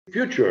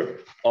future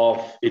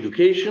of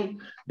education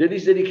that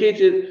is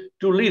dedicated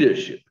to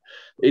leadership,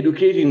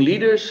 educating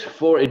leaders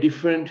for a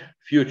different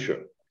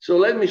future. So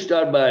let me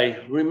start by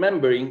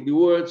remembering the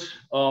words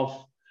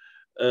of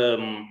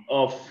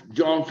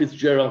John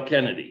Fitzgerald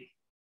Kennedy,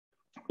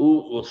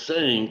 who was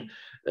saying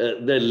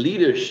that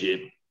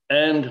leadership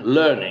and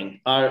learning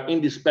are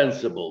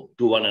indispensable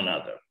to one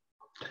another.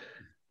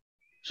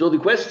 So the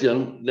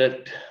question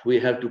that we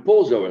have to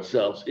pose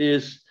ourselves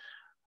is,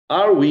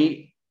 are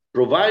we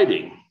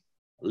providing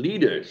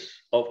leaders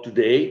of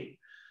today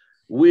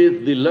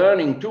with the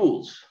learning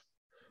tools,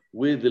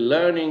 with the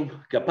learning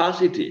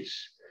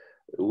capacities,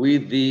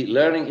 with the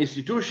learning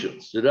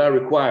institutions that are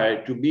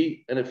required to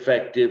be an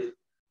effective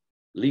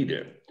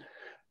leader?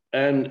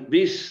 And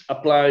this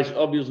applies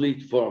obviously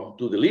to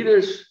the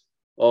leaders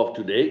of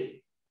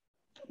today,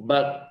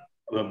 but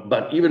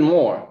even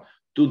more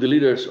to the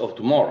leaders of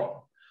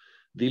tomorrow,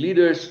 the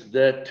leaders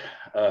that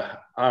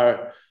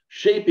are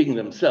shaping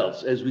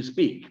themselves as we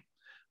speak.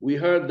 We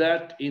heard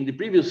that in the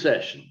previous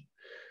session,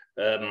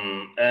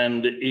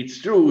 and it's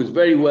true, it's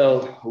very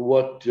well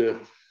what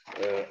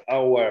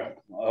our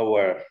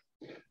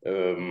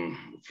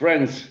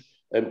friends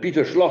and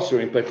Peter Schlosser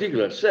in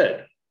particular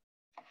said.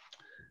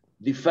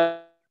 The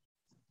fact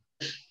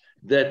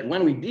that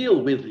when we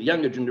deal with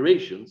younger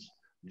generations,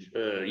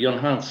 Jan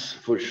Hans,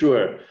 for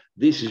sure,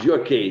 this is your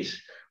case,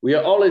 we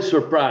are always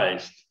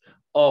surprised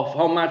of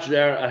how much they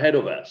are ahead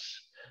of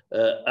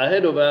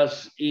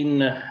us in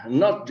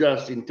not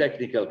just in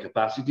technical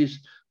capacities,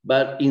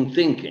 but in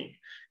thinking,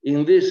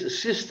 in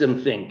this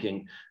system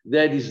thinking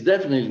that is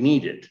definitely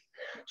needed.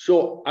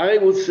 So I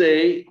would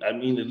say, I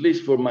mean, at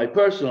least for my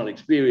personal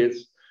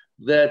experience,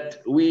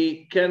 that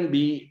we can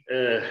be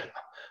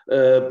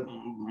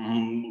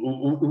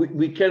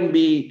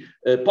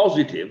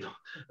positive.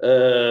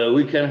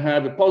 We can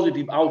have a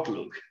positive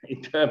outlook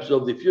in terms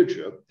of the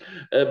future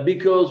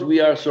because we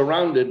are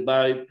surrounded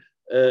by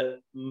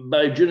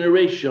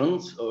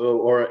generations,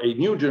 or a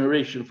new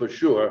generation for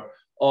sure,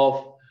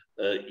 of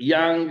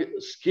young,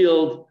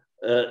 skilled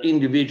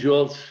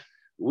individuals,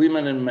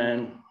 women and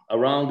men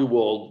around the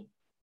world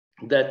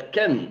that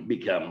can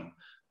become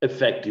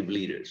effective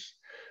leaders.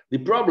 The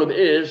problem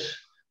is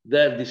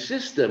that the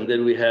system that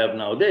we have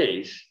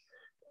nowadays is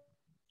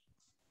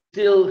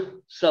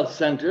still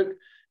self-centered,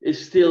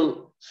 is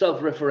still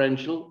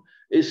self-referential,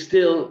 is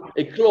still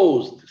a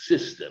closed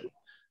system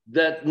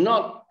that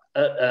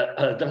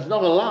does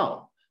not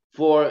allow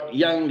for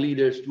young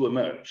leaders to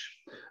emerge.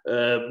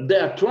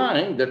 They're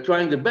trying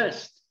their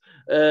best,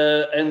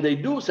 and they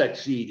do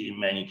succeed in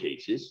many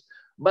cases,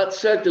 but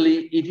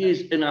certainly it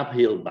is an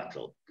uphill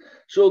battle.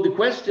 So the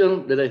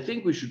question that I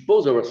think we should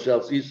pose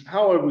ourselves is,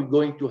 how are we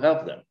going to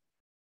help them?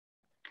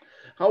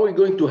 How are we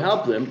going to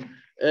help them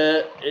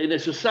in a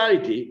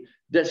society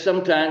that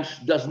sometimes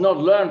does not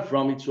learn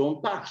from its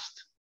own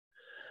past?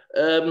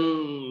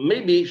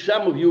 Maybe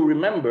some of you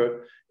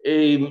remember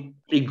a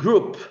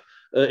group,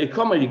 a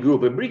comedy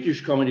group, a British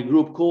comedy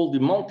group called the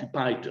Monty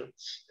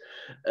Pythons.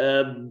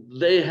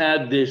 They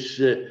had this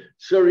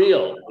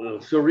surreal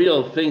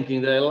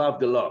thinking that I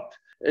loved a lot.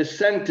 A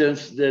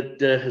sentence that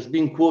has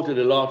been quoted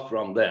a lot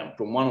from them,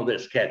 from one of their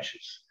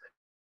sketches.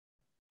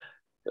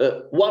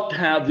 What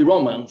have the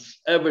Romans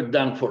ever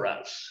done for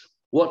us?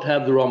 What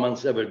have the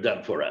Romans ever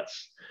done for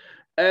us?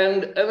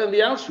 And then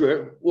the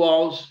answer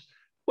was,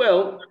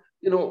 well,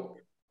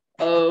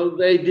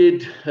 they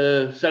did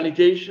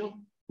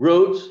sanitation,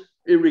 roads,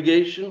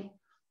 irrigation,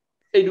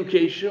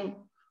 education,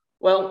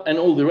 well, and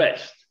all the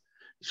rest.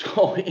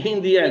 So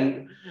in the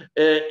end,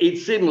 it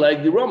seemed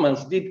like the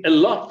Romans did a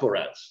lot for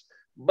us,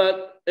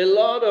 but a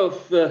lot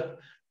of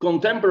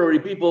contemporary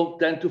people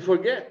tend to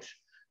forget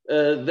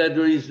that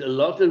there is a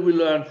lot that we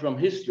learn from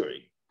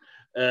history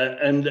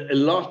and a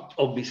lot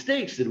of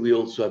mistakes that we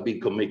also have been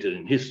committed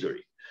in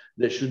history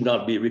that should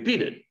not be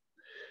repeated.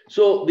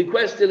 So the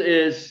question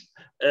is,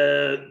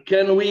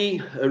 can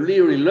we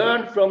really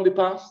learn from the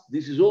past?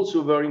 This is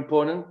also very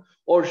important.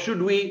 Or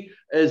should we,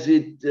 as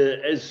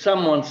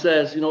someone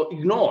says,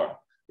 ignore,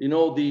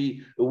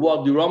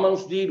 what the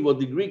Romans did, what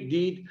the Greek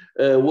did,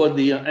 what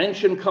the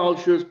ancient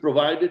cultures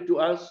provided to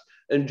us,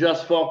 and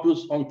just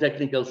focus on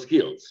technical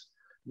skills?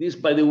 This,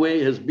 by the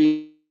way, has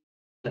been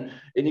an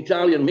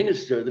Italian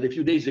minister that a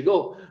few days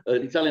ago,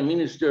 an Italian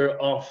minister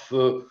of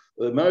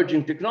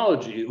emerging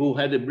technology, who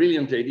had a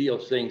brilliant idea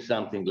of saying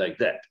something like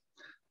that.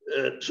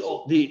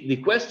 So the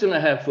question I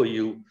have for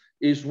you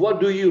is,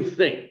 what do you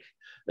think?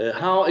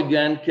 How,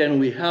 again, can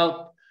we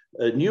help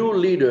new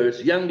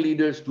leaders, young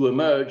leaders to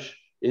emerge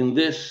in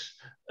this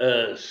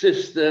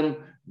system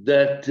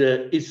that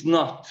is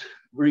not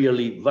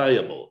really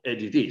viable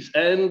as it is?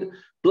 And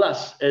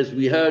plus, as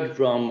we heard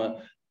from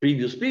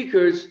previous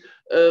speakers,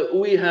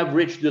 we have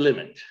reached the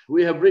limit.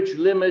 We have reached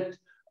the limit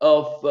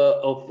of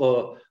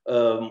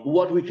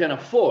what we can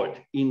afford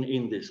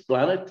in this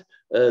planet,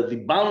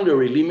 the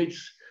boundary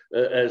limits.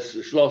 As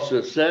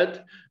Schlosser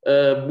said,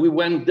 we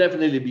went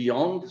definitely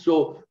beyond.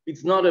 So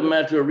it's not a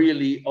matter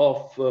really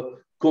of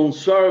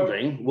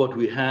conserving what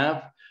we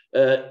have.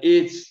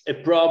 It's a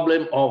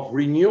problem of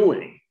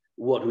renewing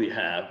what we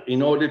have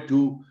in order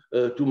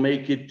to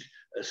make it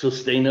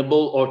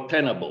sustainable or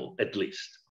tenable, at least.